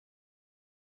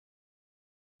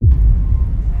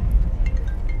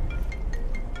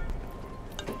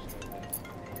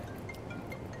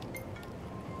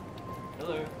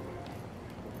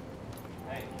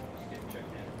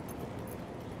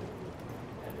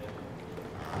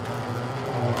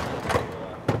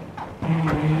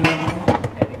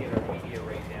Had to get our media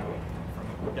rate down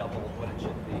from double what it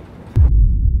should be.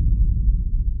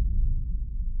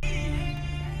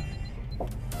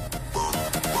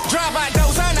 Drive by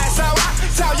those on that soda.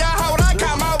 Tell ya hold on,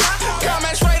 come over.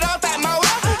 Coming straight off that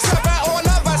motor. Sipping on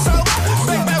of a soda.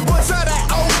 Big bad woods of that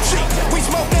OG. We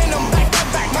smoking them back to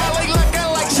back. Molly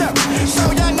looking like Chuck.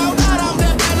 So ya know that I'm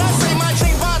dipping. I see my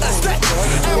jeans by the stick.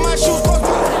 And my shoes go.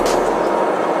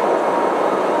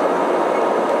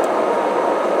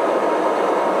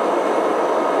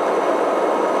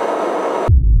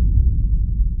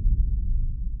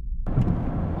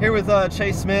 Here with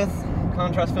Chase Smith,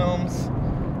 Contrast Films.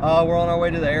 We're on our way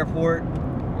to the airport.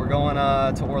 We're going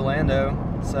to Orlando.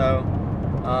 So,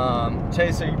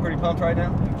 Chase, are you pretty pumped right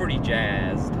now? I'm pretty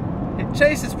jazzed.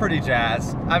 Chase is pretty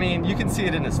jazzed. I mean, you can see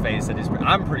it in his face that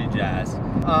I'm pretty jazzed.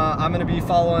 I'm going to be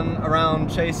following around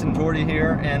Chase and Jordy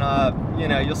here, and you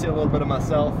know, you'll see a little bit of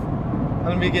myself. I'm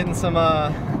going to be getting some.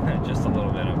 Just a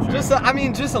little bit, I'm sure.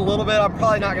 Just a little bit. I'm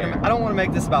probably not gonna. I don't want to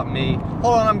make this about me.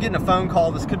 Hold on, I'm getting a phone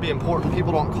call. This could be important.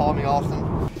 People don't call me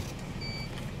often.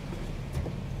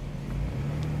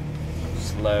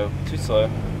 Slow. Too slow.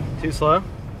 Too slow?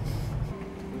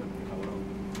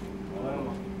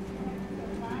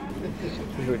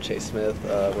 We're with Chase Smith.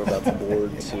 We're about to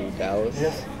board to Dallas.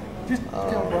 Yes.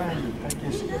 Oh,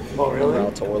 really? We're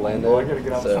out to Orlando. I gotta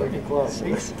get out so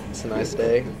it's a nice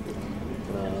day.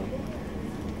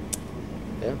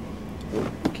 Yeah, we'll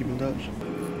keep in touch.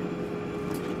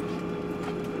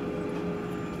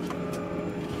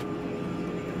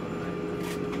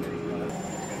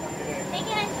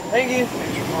 Thank you.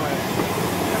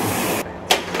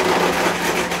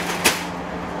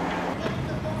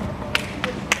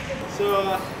 So,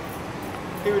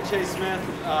 here with Chase Smith,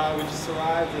 we just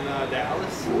arrived in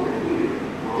Dallas.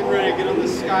 Getting ready to get on the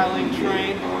Skylink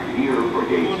train. We're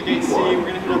going to Gate C. We're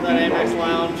going to hit up that Amex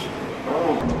Lounge.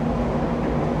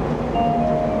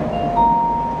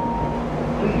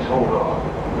 Please hold on.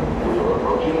 We are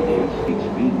approaching gates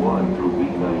B1 through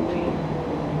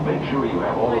B19. Make sure you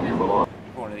have all of your belongings.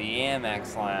 Going to the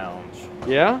Amex Lounge.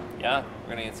 Yeah? Yeah, we're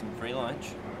gonna get some free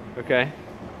lunch. Okay.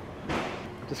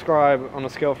 Describe on a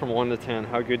scale from 1 to 10,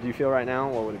 how good do you feel right now?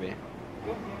 What would it be?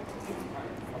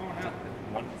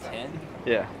 1 to 10?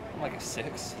 Yeah. I'm like a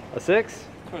 6. A 6?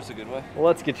 Of course, a good way. Well,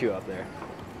 let's get you up there.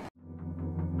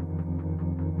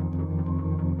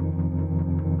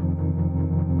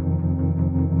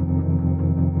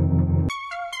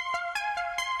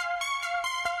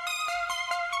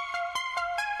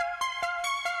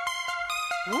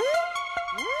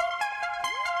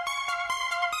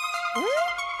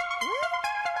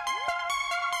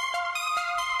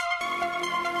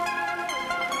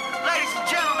 Ladies and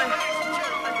gentlemen,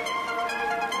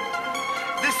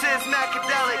 this is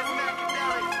Macadelic.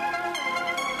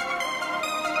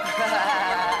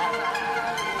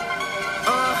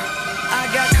 I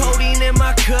got codeine in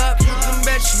my cup. You can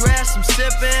bet your ass I'm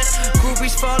sipping.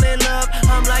 Groupies fall in love.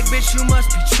 I'm like, bitch, you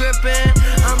must be tripping.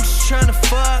 I'm just trying to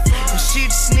fuck, and she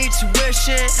just needs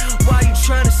tuition. Why you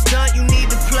trying to stunt? You need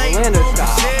to play your own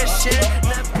position.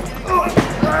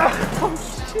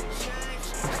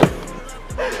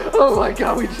 Oh my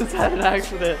god, we just had an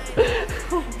accident.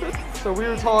 So we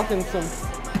were talking some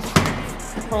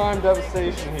prime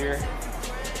devastation here.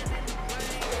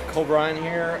 Cole Bryan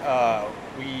here,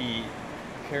 we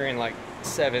carrying like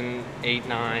 7, 8,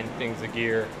 9 things of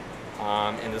gear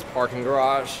in this parking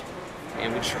garage.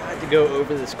 And we tried to go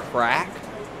over this crack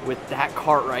with that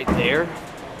cart right there.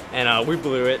 And we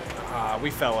blew it,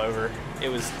 we fell over.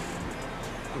 I'm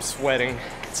sweating,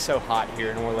 it's so hot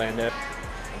here in Orlando.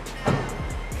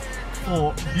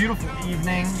 Well, beautiful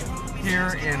evening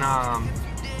here in Orlando!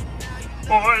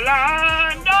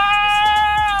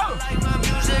 Like my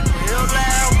music real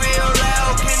loud, real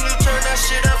loud. Can you turn that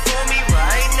shit up for me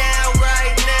right now,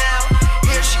 right now?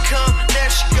 Here she come,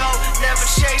 there she go. Never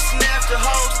chasing after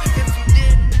hoes. If you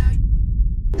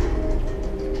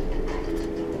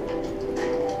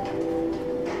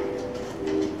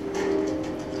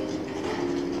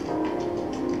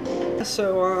didn't.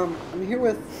 So I'm here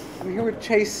with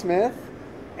Chase Smith,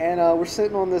 and we're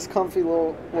sitting on this comfy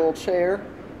little chair,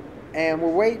 and we're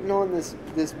waiting on this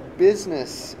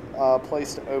business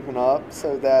place to open up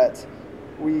so that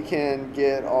we can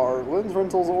get our lens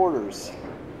rentals orders.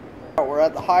 We're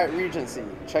at the Hyatt Regency.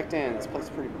 Checked in. This place is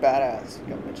pretty badass.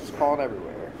 You got bitches crawling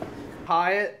everywhere.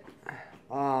 Hyatt.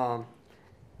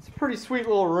 It's a pretty sweet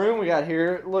little room we got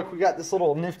here. Look, we got this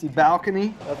little nifty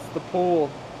balcony. That's the pool.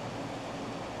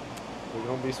 We're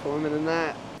gonna be swimming in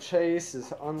that. Chase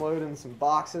is unloading some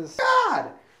boxes. God,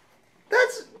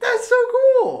 that's so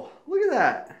cool. Look at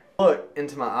that. Look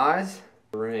into my eyes.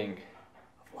 Ring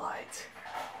of flight.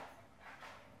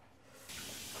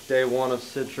 Day 1 of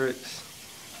Citrix.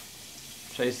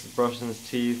 Chase is brushing his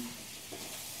teeth.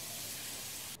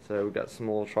 So we got some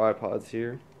little tripods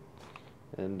here.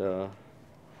 And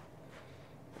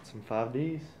some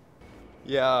 5Ds.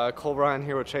 Yeah, Cole Bryan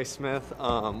here with Chase Smith.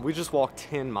 We just walked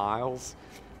 10 miles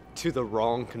to the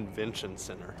wrong convention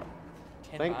center.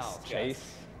 10 Thanks, miles,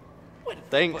 Chase. What?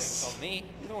 Thanks. What, me?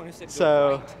 You're the one who said go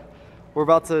So, right. we're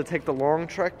about to take the long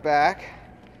trek back,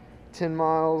 10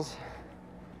 miles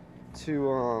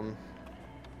to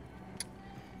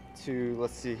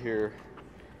let's see here,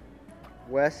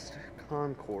 West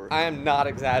Concourse. I am not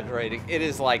exaggerating. It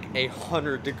is like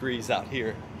 100 degrees out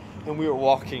here, and we were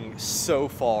walking so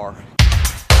far.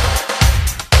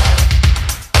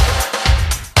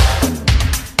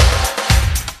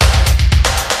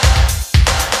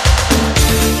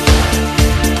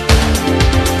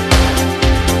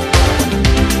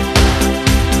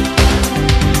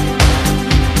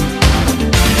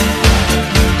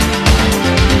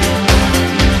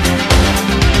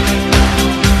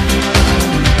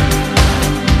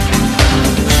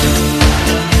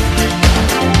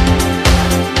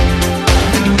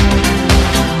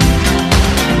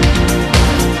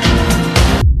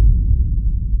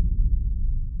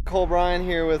 Cole Bryan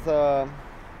here with,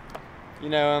 you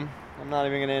know him. I'm not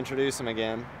even going to introduce him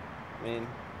again. I mean,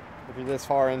 if you're this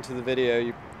far into the video,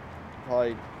 you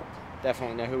probably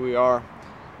definitely know who we are.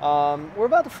 We're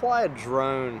about to fly a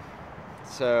drone,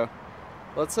 so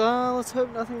let's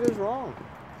hope nothing goes wrong.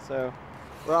 So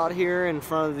we're out here in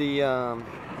front of the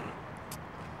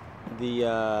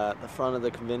front of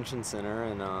the convention center,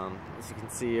 and as you can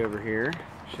see over here,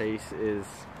 Chase is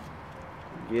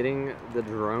getting the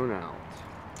drone out.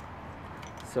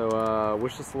 So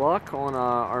wish us luck on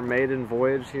our maiden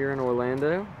voyage here in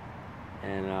Orlando,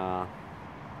 and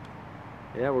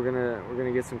yeah, we're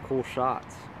gonna get some cool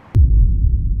shots.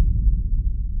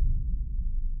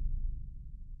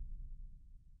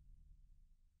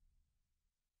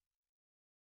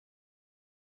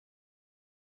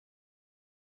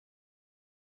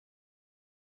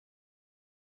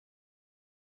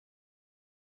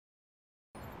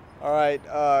 All right,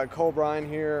 Cole Bryan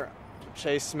here.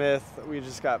 Chase Smith, we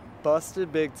just got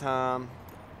busted big time.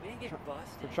 We didn't get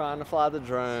busted. We're trying to fly the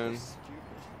drone. So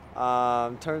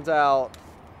stupid. Turns out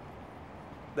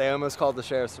they almost called the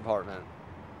sheriff's department.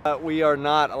 We are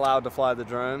not allowed to fly the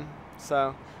drone,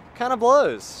 so kind of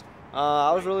blows.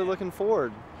 I was really looking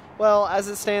forward. Well, as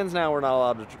it stands now, we're not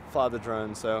allowed to fly the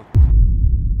drone, so.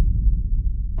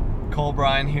 Cole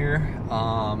Bryan here,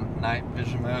 night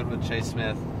vision mode with Chase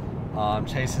Smith.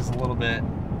 Chase is a little bit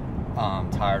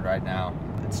tired right now.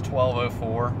 It's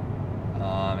 12:04,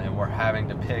 and we're having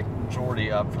to pick Jordy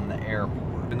up from the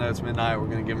airport. Even though it's midnight, we're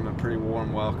gonna give him a pretty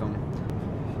warm welcome.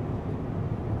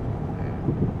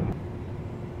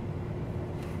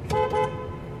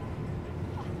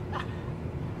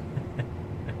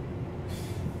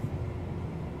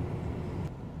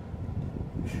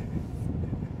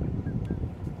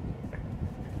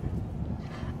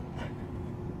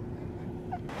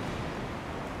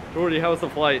 Jordy, how was the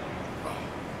flight?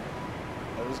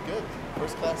 That was good.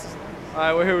 First class is nice.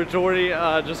 Alright, we're here with Jordy.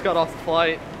 Just got off the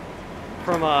flight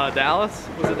from Dallas.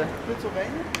 Was it?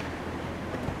 Pennsylvania?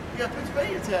 You got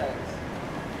Pennsylvania tags.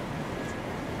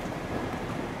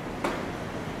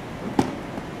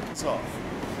 It's off.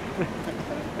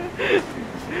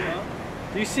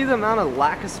 Do you see the amount of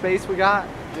lack of space we got?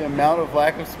 The amount of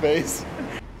lack of space.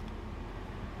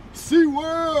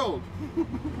 SeaWorld! We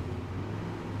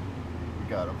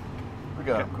got him. We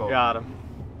got him, Cole. Got him.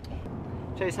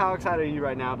 Chase, how excited are you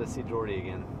right now to see Jordy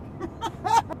again?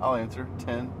 I'll answer.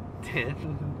 10. 10.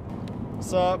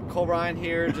 What's up? Cole Bryan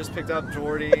here. Just picked up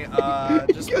Jordy.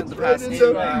 Just spent the past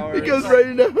 2 hours. He goes right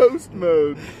into host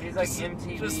mode. He's like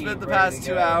MTV. Just spent the ready past to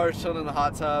 2 go. hours chilling in the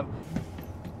hot tub.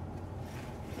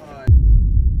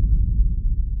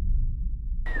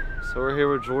 So we're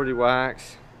here with Jordy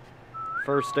Wax.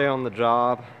 First day on the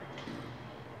job.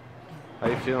 How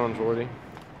you feeling, Jordy?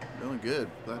 Feeling good.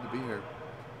 Glad to be here.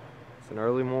 It's an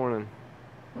early morning.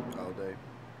 All day.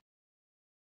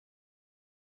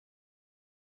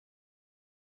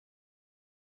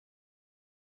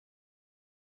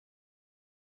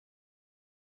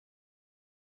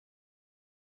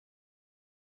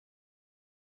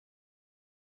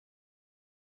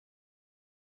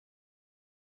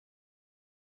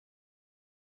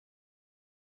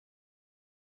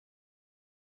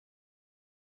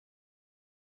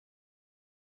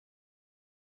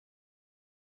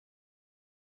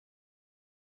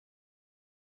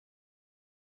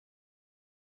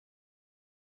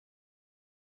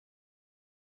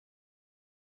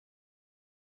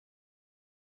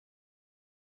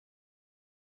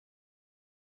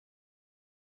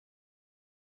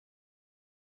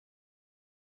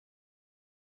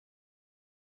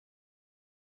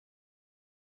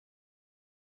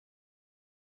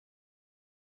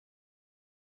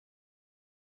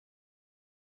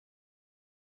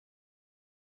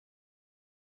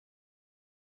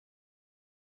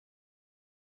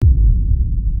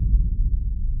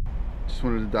 Just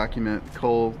wanted to document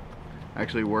Cole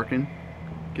actually working,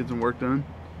 get some work done.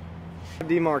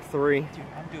 5D Mark III. Dude,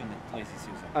 I'm doing the lazy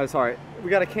Susan. Oh, sorry. We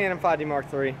got a Canon 5D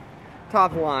Mark III. Top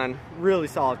of the line, really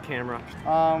solid camera.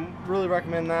 Really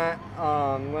recommend that.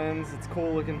 Lens, it's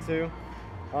cool looking too.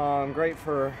 Great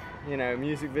for, you know,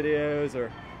 music videos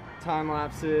or time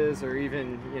lapses or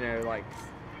even, you know, like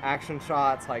action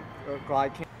shots like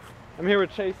glide cam. I'm here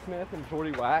with Chase Smith and Jordy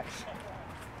Wax,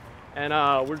 and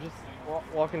we're just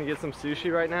walking to get some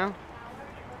sushi right now.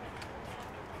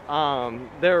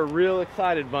 They're a real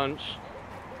excited bunch,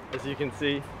 as you can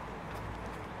see.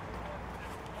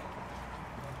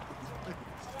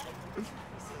 This is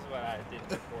what I did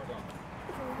before.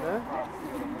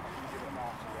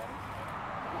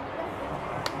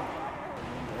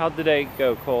 How'd the day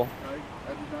go, Cole?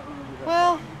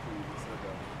 Well,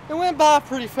 it went by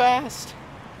pretty fast,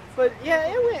 but yeah,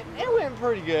 it went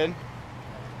pretty good.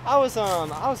 I was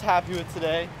happy with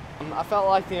today. I felt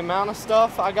like the amount of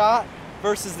stuff I got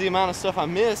versus the amount of stuff I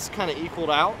missed kind of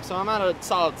equaled out, so I'm at a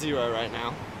solid 0 right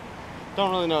now. Don't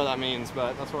really know what that means,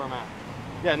 but that's where I'm at.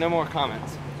 Yeah, no more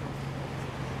comments.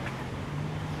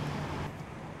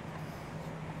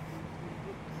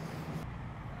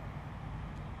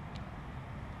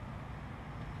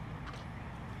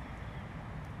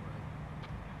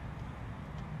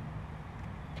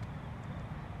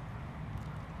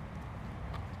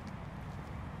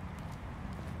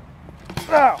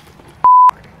 Oh.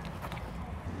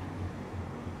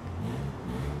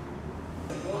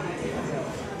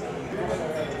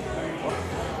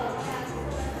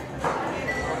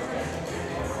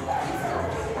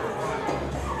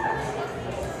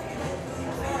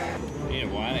 Need a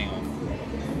wide angle.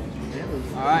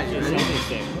 All right,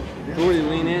 Jordy,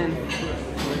 lean in.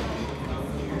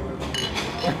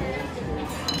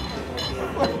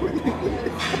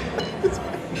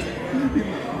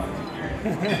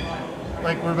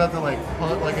 Like we're about to like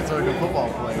punt like it's like a football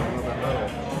play over that middle.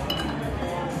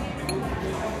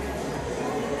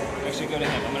 Actually, go to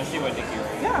him. I'm gonna see what Dick you're.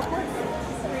 Yeah, of course.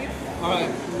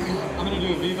 Alright, I'm gonna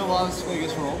do a Viva Las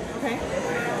Vegas roll. Okay.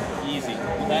 Easy.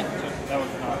 That was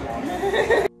not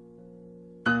long.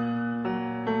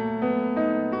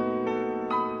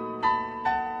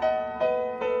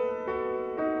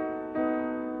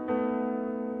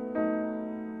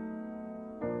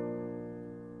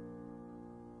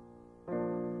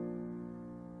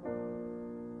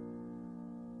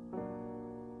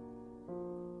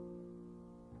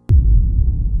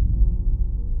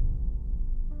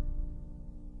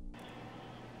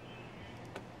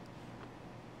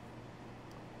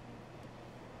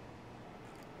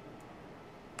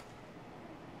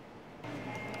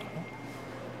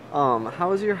 How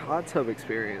was your hot tub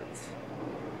experience?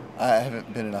 I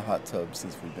haven't been in a hot tub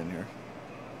since we've been here.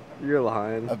 You're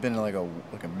lying. I've been in like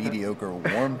a mediocre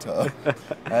warm tub.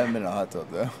 I haven't been in a hot tub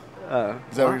though.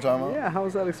 Is that what you're talking about? Yeah, how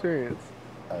was that experience?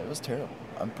 It was terrible.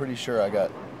 I'm pretty sure I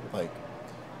got like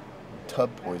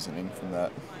tub poisoning from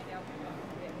that.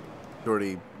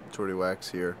 Jordy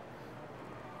Wax here.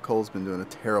 Cole's been doing a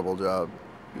terrible job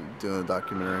doing a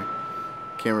documentary.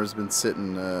 Camera's been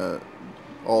sitting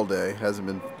all day, hasn't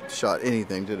been shot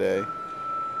anything today.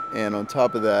 And on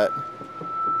top of that,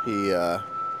 he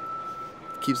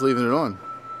keeps leaving it on.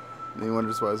 And he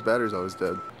wonders why his battery's always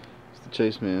dead. It's the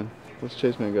Chase Man. What's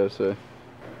Chase Man got to say?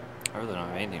 I really don't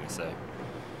have anything to say.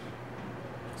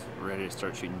 Just ready to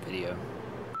start shooting video.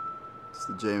 It's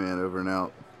the J-Man over and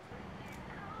out.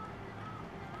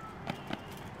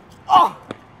 Oh!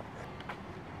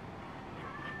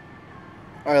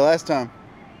 All right, last time.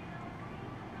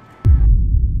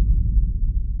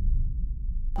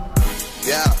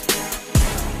 Yeah.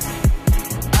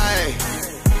 Ay.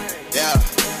 Yeah.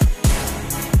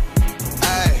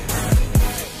 Ay.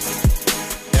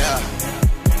 Yeah.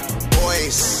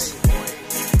 Boys.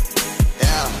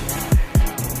 Yeah.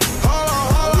 Hold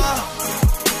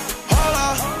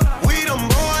on. We them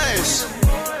boys.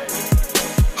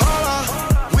 Hold on.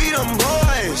 We them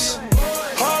boys.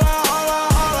 Hold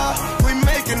on. We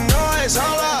making noise.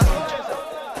 Hold on.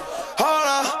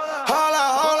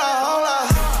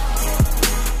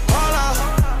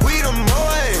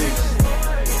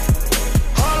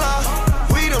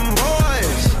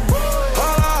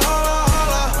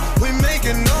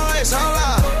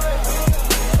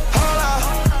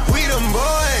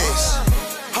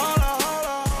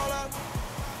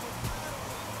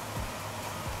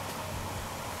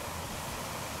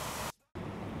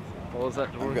 What was that?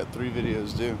 I've got 3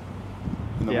 videos due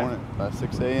in the Yeah. morning by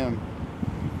 6 a.m.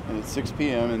 and it's 6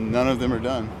 p.m. and none of them are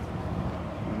done.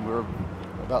 And we're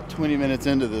about 20 minutes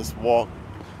into this walk.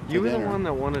 You were the dinner. one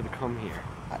that wanted to come here.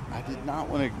 I did not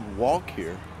want to walk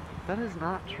here. That is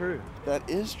not true. That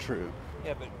is true.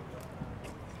 Yeah, but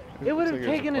It would have Looks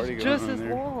like taken there's us a party just going as on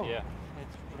there. long. yeah,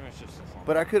 it's pretty much just as long.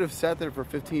 But I could have sat there for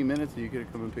 15 minutes and you could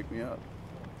have come and picked me up.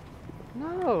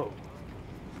 No.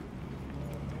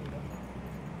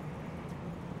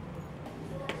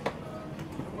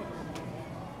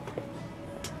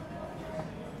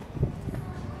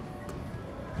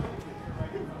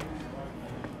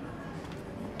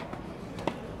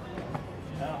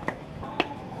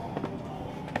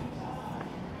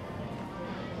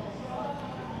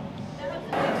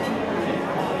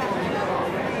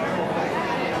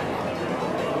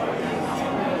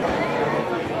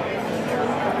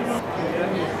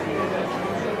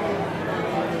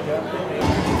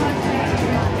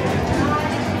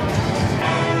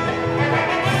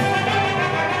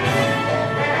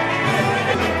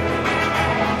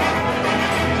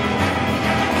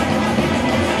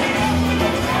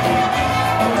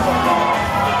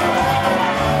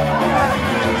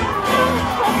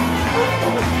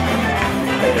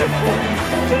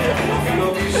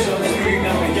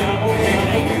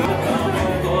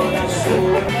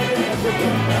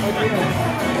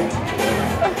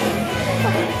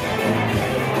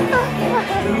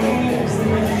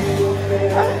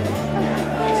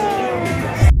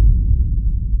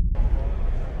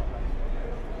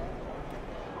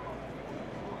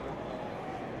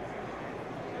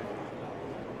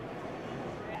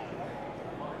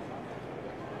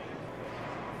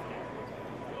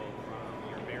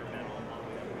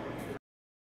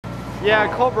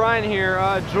 Yeah, Cole Bryan here.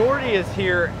 Jordy is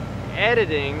here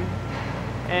editing,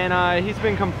 and he's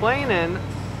been complaining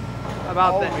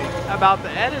about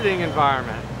the editing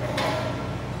environment.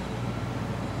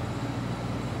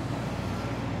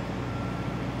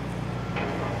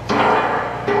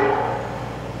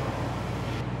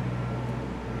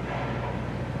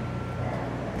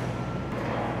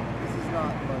 This is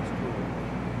not much cooler.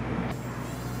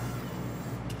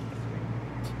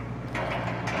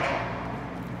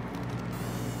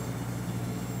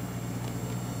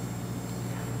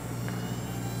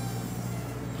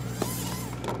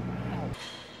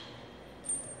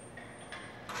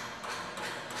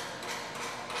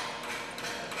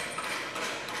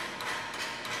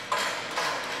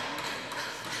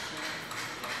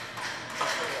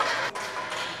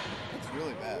 It's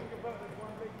really bad.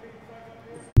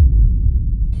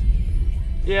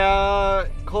 Yeah,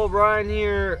 Cole Bryan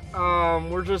here.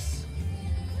 We're just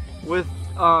with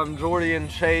Jordy and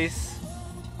Chase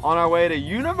on our way to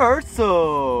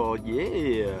Universal.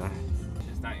 Yeah.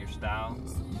 It's not your style.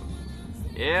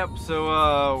 Yep. So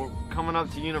we're coming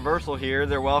up to Universal here.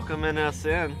 They're welcoming us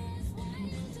in. I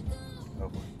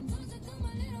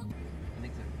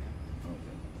think so.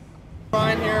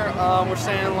 Bryan here. We're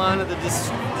staying in line at the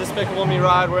Despicable Me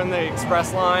ride. We're in the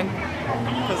express line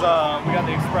because we got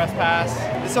the express pass.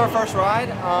 This is our first ride.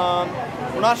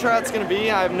 We're not sure how it's going to be.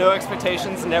 I have no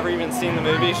expectations, never even seen the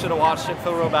movie. Should have watched it,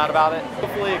 feel real bad about it.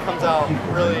 Hopefully it comes out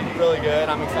really, really good.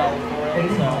 I'm excited for it.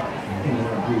 So.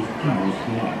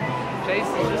 Chase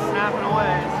is just snapping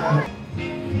away.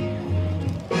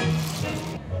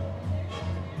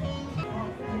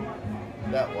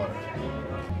 That water.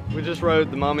 We just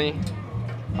rode the Mummy.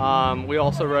 We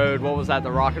also rode, what was that,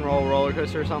 the Rock and Roll roller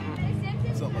coaster or something?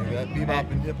 Something like that.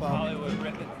 Bebop and hip hop. Hollywood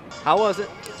ripping. How was it?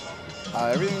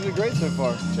 Everything's been great so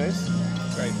far, Chase.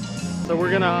 Great. So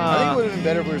we're gonna. I think it would have been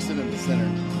better if we were sitting in the center.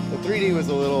 The 3D was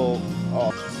a little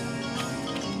off.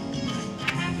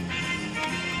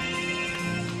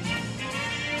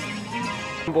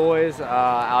 Boys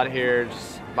out here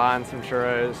just buying some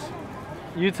churros.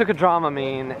 You took a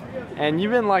Dramamine, and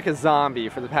you've been like a zombie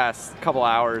for the past couple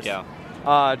hours. Yeah.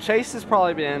 Chase has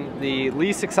probably been the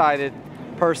least excited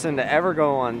person to ever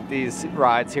go on these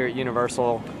rides here at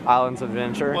Universal Islands of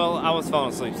Adventure. Well, I was falling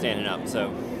asleep standing up,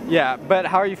 so Yeah, but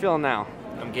how are you feeling now?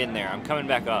 I'm getting there. I'm coming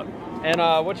back up. And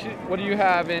what do you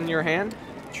have in your hand?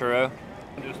 Churro.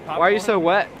 Why are you so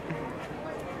wet?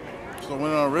 So I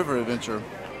went on a river adventure.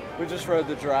 We just rode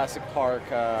the Jurassic Park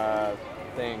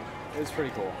thing. It was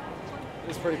pretty cool. It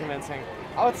was pretty convincing.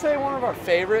 I would say one of our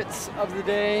favorites of the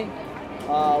day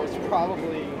was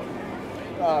probably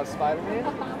Spider-Man.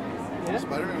 Yeah?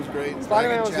 Spider-Man was great.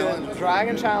 Spider-Man was Challenge good.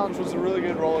 Dragon Challenge was a really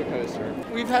good roller coaster.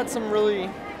 We've had some really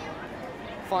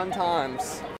fun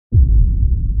times.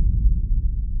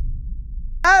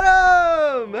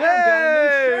 Adam!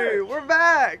 Hey! We're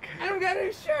back! Adam got a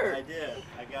new shirt. I did.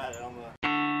 I got it on the...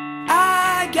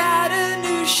 I got a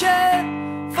new shirt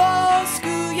for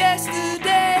school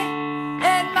yesterday,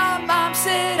 and my mom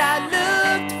said